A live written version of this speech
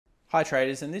Hi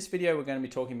traders, in this video we're going to be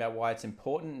talking about why it's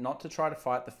important not to try to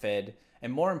fight the Fed,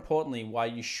 and more importantly why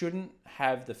you shouldn't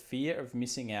have the fear of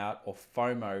missing out or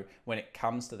FOMO when it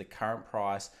comes to the current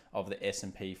price of the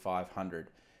S&P 500.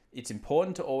 It's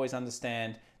important to always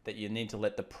understand that you need to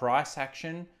let the price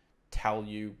action tell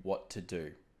you what to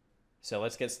do. So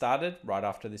let's get started right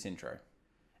after this intro.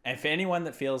 And for anyone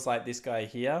that feels like this guy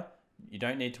here, you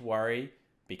don't need to worry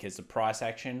because the price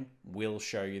action will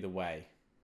show you the way.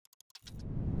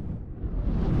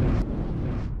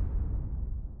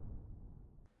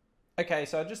 Okay,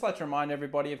 so I'd just like to remind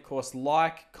everybody, of course,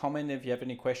 like, comment if you have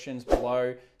any questions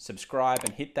below, subscribe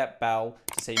and hit that bell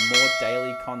to see more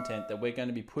daily content that we're going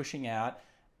to be pushing out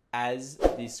as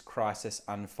this crisis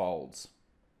unfolds.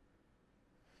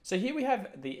 So here we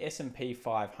have the S&P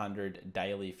 500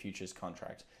 daily futures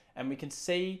contract, and we can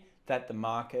see that the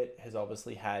market has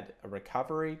obviously had a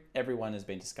recovery. Everyone has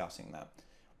been discussing that.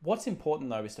 What's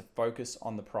important though is to focus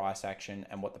on the price action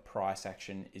and what the price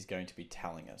action is going to be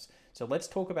telling us. So let's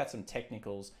talk about some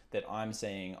technicals that I'm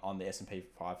seeing on the S&P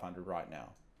 500 right now.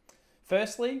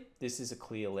 Firstly, this is a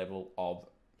clear level of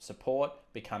support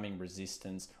becoming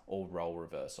resistance or role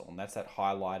reversal, and that's that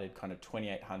highlighted kind of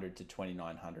 2800 to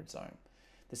 2900 zone.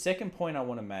 The second point I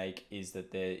want to make is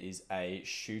that there is a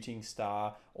shooting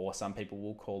star, or some people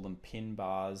will call them pin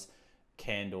bars,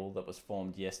 candle that was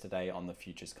formed yesterday on the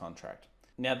futures contract.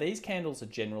 Now, these candles are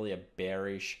generally a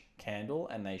bearish candle,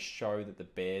 and they show that the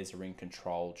bears are in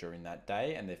control during that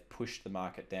day, and they've pushed the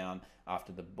market down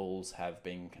after the bulls have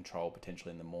been in control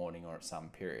potentially in the morning or at some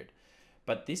period.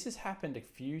 But this has happened a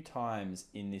few times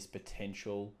in this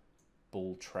potential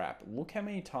bull trap. Look how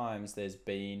many times there's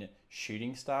been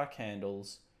shooting star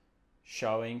candles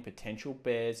showing potential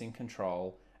bears in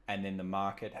control, and then the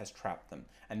market has trapped them.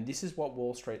 And this is what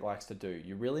Wall Street likes to do.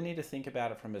 You really need to think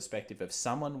about it from a perspective of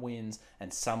someone wins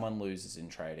and someone loses in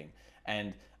trading.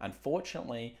 And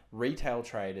unfortunately, retail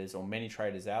traders or many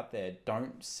traders out there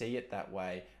don't see it that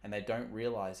way, and they don't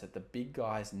realize that the big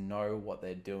guys know what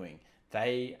they're doing.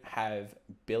 They have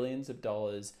billions of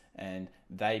dollars, and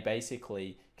they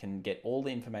basically can get all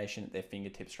the information at their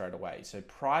fingertips straight away. So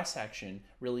price action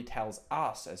really tells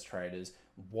us as traders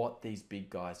what these big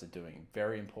guys are doing.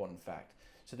 Very important fact.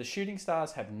 So the shooting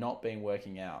stars have not been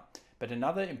working out. But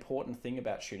another important thing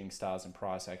about shooting stars and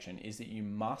price action is that you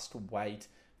must wait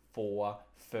for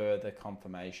further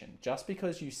confirmation. Just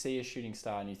because you see a shooting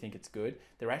star and you think it's good,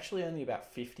 they're actually only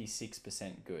about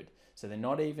 56% good. So they're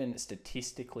not even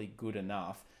statistically good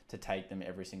enough to take them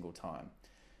every single time.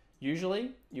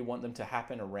 Usually you want them to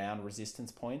happen around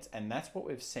resistance points, and that's what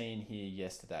we've seen here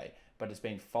yesterday, but it's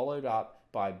been followed up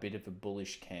by a bit of a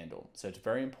bullish candle. So it's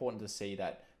very important to see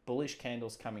that bullish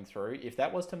candles coming through. If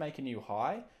that was to make a new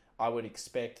high, I would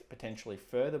expect potentially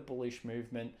further bullish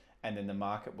movement, and then the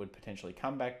market would potentially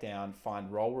come back down,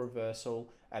 find role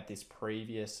reversal at this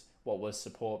previous, what was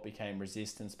support became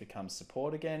resistance, becomes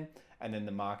support again, and then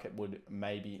the market would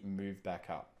maybe move back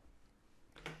up.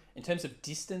 In terms of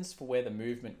distance for where the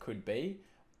movement could be,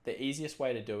 the easiest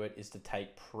way to do it is to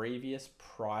take previous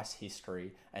price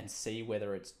history and see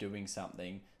whether it's doing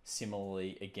something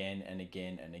similarly again and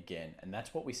again and again. And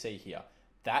that's what we see here.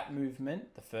 That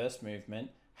movement, the first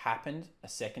movement, happened a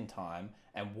second time.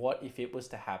 And what if it was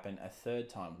to happen a third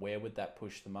time? Where would that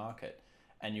push the market?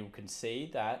 And you can see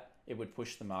that it would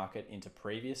push the market into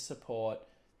previous support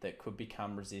that could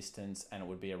become resistance, and it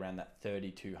would be around that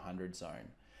 3200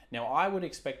 zone. Now, I would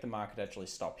expect the market to actually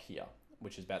stop here,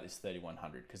 which is about this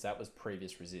 3100, because that was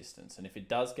previous resistance. And if it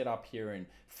does get up here and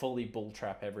fully bull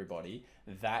trap everybody,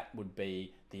 that would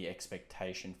be the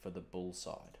expectation for the bull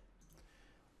side.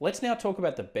 Let's now talk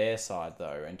about the bear side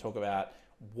though, and talk about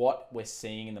what we're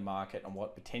seeing in the market and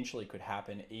what potentially could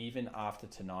happen even after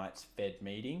tonight's Fed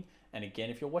meeting. And again,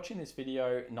 if you're watching this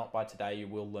video not by today, you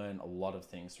will learn a lot of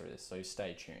things through this, so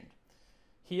stay tuned.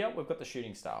 Here we've got the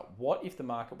shooting star. What if the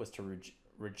market was to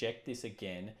reject this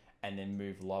again and then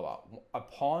move lower?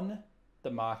 Upon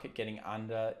the market getting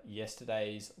under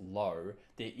yesterday's low,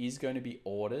 there is going to be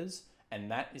orders, and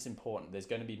that is important. There's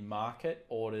going to be market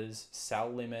orders,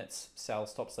 sell limits, sell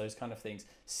stops, those kind of things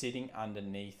sitting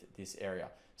underneath this area.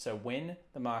 So when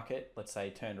the market, let's say,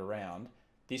 turned around,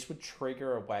 this would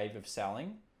trigger a wave of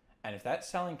selling, and if that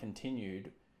selling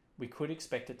continued, we could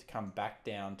expect it to come back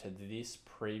down to this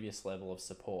previous level of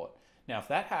support. Now, if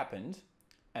that happened,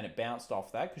 and it bounced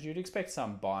off that, because you'd expect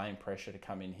some buying pressure to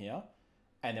come in here,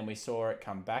 and then we saw it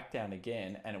come back down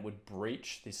again and it would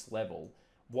breach this level,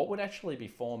 what would actually be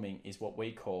forming is what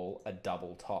we call a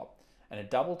double top. And a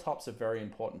double top's a very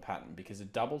important pattern, because a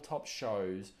double top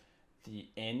shows the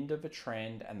end of a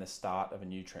trend and the start of a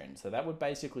new trend. So that would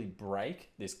basically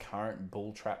break this current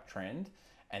bull trap trend,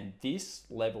 And this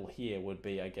level here would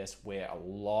be, I guess, where a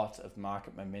lot of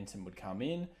market momentum would come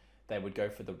in. They would go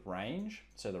for the range,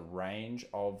 so the range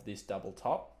of this double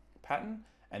top pattern,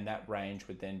 and that range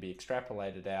would then be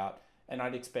extrapolated out. And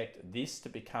I'd expect this to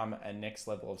become a next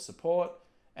level of support.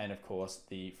 And of course,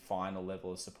 the final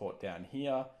level of support down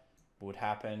here would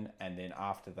happen. And then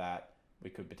after that, we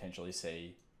could potentially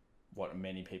see what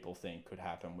many people think could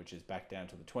happen, which is back down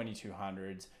to the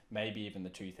 2200s, maybe even the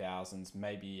 2000s,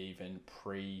 maybe even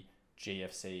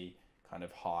pre-GFC kind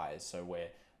of highs. So where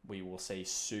we will see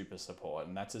super support.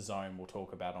 And that's a zone we'll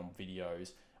talk about on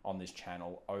videos on this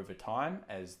channel over time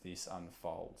as this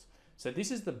unfolds. So this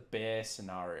is the bear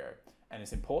scenario. And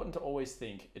it's important to always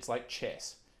think, it's like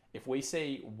chess. If we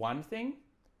see one thing,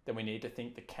 then we need to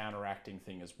think the counteracting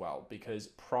thing as well, because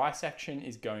price action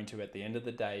is going to, at the end of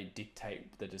the day,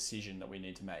 dictate the decision that we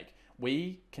need to make.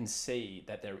 We can see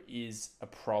that there is a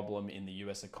problem in the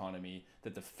US economy,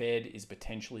 that the Fed is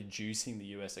potentially juicing the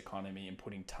US economy and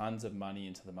putting tons of money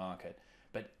into the market.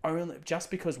 But only just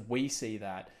because we see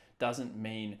that doesn't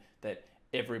mean that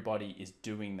everybody is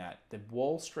doing that. The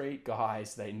Wall Street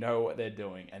guys, they know what they're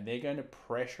doing, and they're going to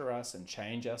pressure us and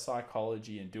change our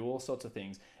psychology and do all sorts of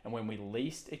things. And when we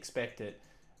least expect it,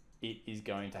 it is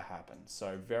going to happen.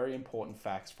 So very important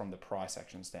facts from the price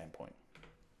action standpoint.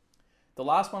 The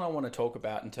last one I want to talk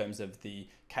about in terms of the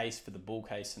case for the bull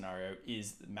case scenario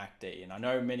is the MACD. And I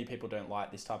know many people don't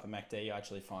like this type of MACD. I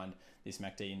actually find this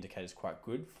MACD indicator is quite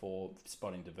good for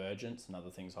spotting divergence and other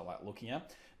things I like looking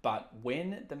at. But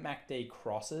when the MACD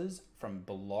crosses from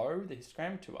below the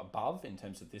histogram to above, in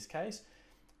terms of this case,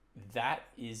 that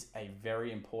is a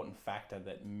very important factor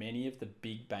that many of the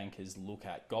big bankers look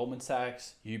at. Goldman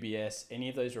Sachs, UBS, any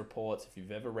of those reports, if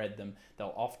you've ever read them,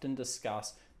 they'll often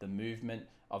discuss the movement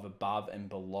of above and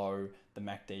below the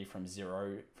MACD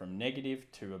from negative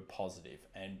to a positive.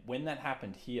 And when that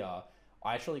happened here,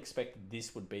 I actually expected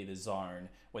this would be the zone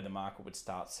where the market would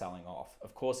start selling off.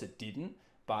 Of course it didn't,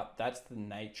 but that's the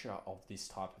nature of this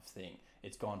type of thing.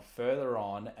 It's gone further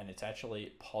on and it's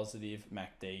actually positive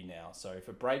MACD now. So if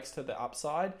it breaks to the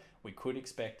upside, we could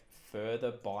expect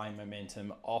further buying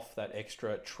momentum off that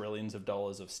extra trillions of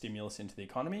dollars of stimulus into the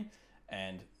economy,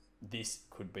 and this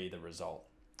could be the result.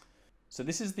 So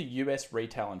this is the US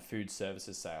retail and food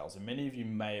services sales, and many of you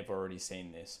may have already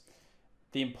seen this.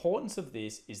 The importance of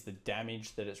this is the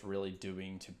damage that it's really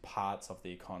doing to parts of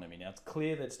the economy. Now, it's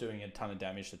clear that it's doing a ton of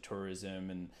damage to tourism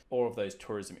and all of those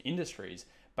tourism industries,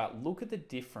 but look at the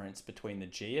difference between the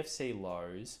GFC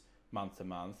lows month to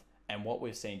month and what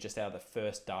we've seen just out of the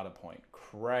first data point.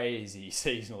 Crazy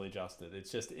seasonally adjusted.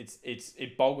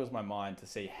 It boggles my mind to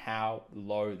see how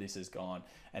low this has gone.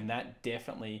 And that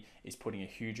definitely is putting a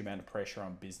huge amount of pressure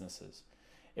on businesses.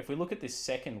 If we look at this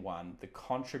second one, the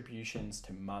contributions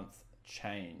to month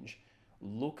change,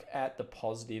 look at the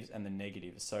positives and the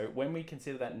negatives. So when we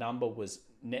consider that number was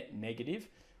net negative,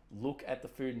 look at the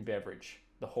food and beverage.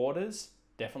 The hoarders,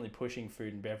 definitely pushing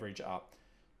food and beverage up.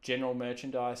 General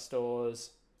merchandise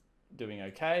stores, doing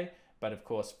okay, but of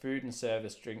course food and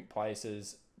service drink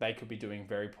places, they could be doing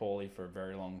very poorly for a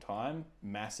very long time.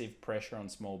 Massive pressure on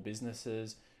small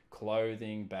businesses.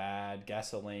 Clothing, bad.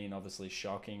 Gasoline, obviously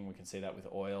shocking. We can see that with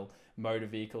oil. Motor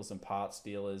vehicles and parts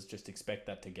dealers, just expect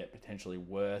that to get potentially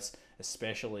worse,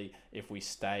 especially if we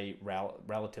stay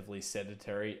relatively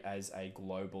sedentary as a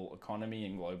global economy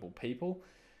and global people.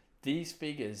 These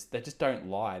figures, they just don't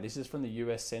lie. This is from the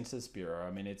US Census Bureau.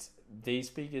 I mean, these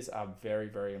figures are very,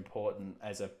 very important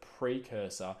as a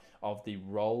precursor of the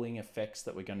rolling effects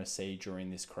that we're going to see during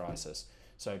this crisis.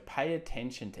 So pay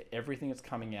attention to everything that's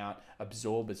coming out,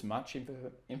 absorb as much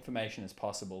information as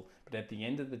possible, but at the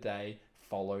end of the day,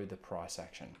 follow the price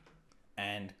action.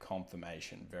 And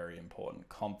confirmation, very important.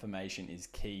 Confirmation is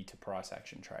key to price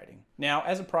action trading. Now,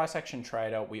 as a price action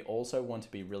trader, we also want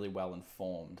to be really well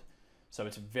informed. So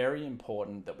it's very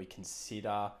important that we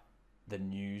consider the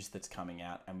news that's coming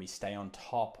out and we stay on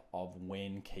top of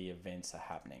when key events are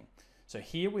happening. So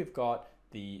here we've got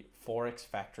the Forex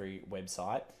Factory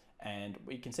website, and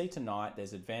we can see tonight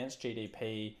there's advanced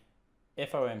GDP,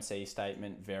 FOMC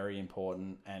statement, very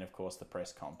important, and of course the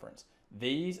press conference.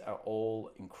 These are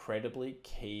all incredibly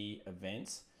key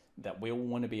events that we'll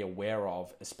want to be aware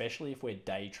of, especially if we're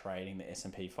day trading the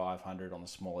S&P 500 on the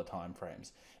smaller time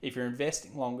frames. If you're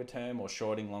investing longer term or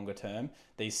shorting longer term,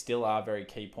 these still are very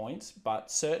key points, but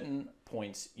certain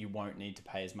points you won't need to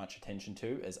pay as much attention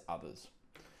to as others.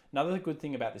 Another good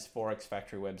thing about this Forex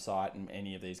Factory website and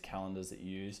any of these calendars that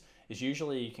you use is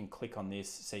usually you can click on this,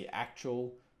 see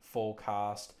actual,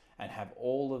 forecast, and have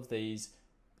all of these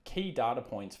key data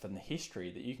points from the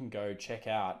history that you can go check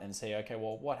out and see, okay,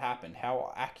 well, what happened?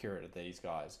 How accurate are these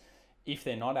guys? If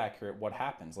they're not accurate, what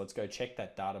happens? Let's go check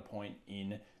that data point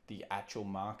in the actual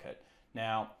market.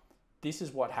 Now, this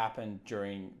is what happened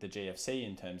during the GFC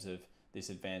in terms of this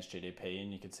advanced GDP,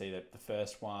 and you can see that the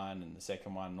first one and the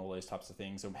second one and all those types of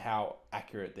things of how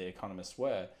accurate the economists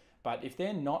were. But if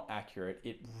they're not accurate,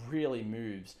 it really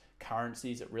moves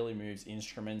currencies, it really moves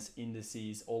instruments,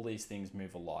 indices, all these things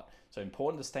move a lot. So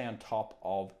important to stay on top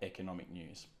of economic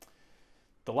news.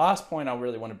 The last point I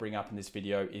really want to bring up in this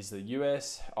video is the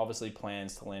US obviously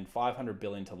plans to lend $500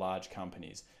 billion to large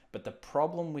companies. But the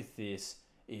problem with this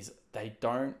is they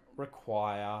don't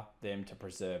require them to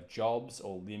preserve jobs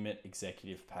or limit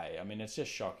executive pay. I mean, it's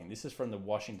just shocking. This is from the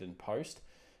Washington Post.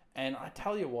 And I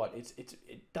tell you what,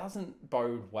 it doesn't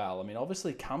bode well. I mean,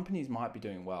 obviously companies might be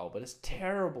doing well, but it's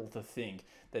terrible to think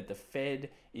that the Fed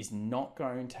is not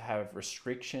going to have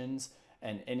restrictions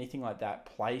and anything like that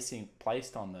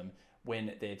placed on them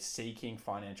when they're seeking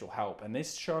financial help. And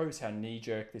this shows how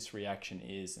knee-jerk this reaction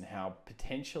is and how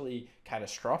potentially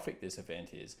catastrophic this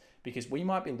event is, because we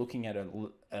might be looking at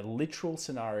a literal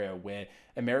scenario where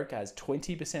America has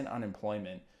 20%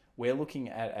 unemployment. We're looking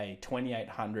at a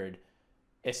 2,800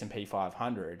 S&P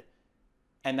 500,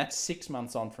 and that's 6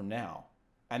 months on from now.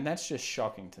 And that's just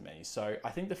shocking to me. So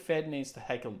I think the Fed needs to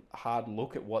take a hard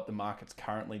look at what the market's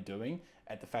currently doing,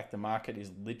 at the fact the market is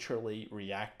literally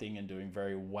reacting and doing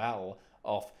very well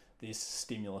off this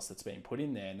stimulus that's being put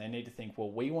in there. And they need to think, well,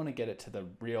 we want to get it to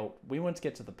we want to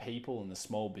get to the people and the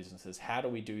small businesses. How do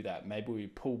we do that? Maybe we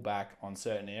pull back on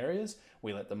certain areas.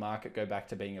 We let the market go back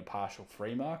to being a partial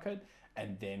free market,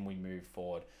 and then we move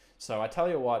forward. So I tell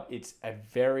you what, it's a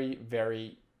very,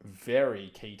 very,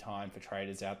 very key time for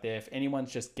traders out there. If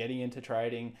anyone's just getting into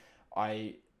trading,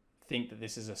 I think that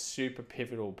this is a super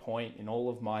pivotal point in all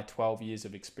of my 12 years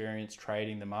of experience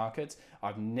trading the markets.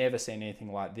 I've never seen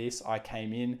anything like this. I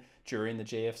came in during the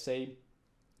GFC,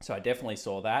 so I definitely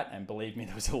saw that, and believe me,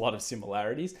 there was a lot of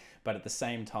similarities, but at the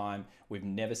same time, we've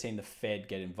never seen the Fed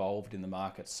get involved in the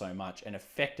market so much and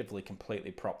effectively completely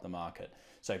prop the market.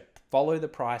 So follow the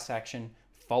price action,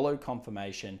 follow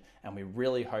confirmation, and we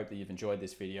really hope that you've enjoyed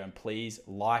this video. And please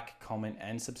like, comment,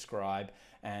 and subscribe.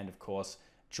 And of course,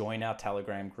 join our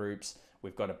Telegram groups.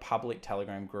 We've got a public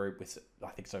Telegram group with, I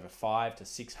think it's over 500 to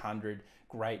 600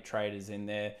 great traders in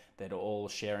there that are all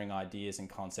sharing ideas and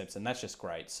concepts, and that's just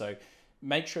great. So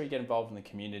make sure you get involved in the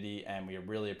community, and we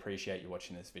really appreciate you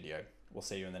watching this video. We'll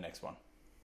see you in the next one.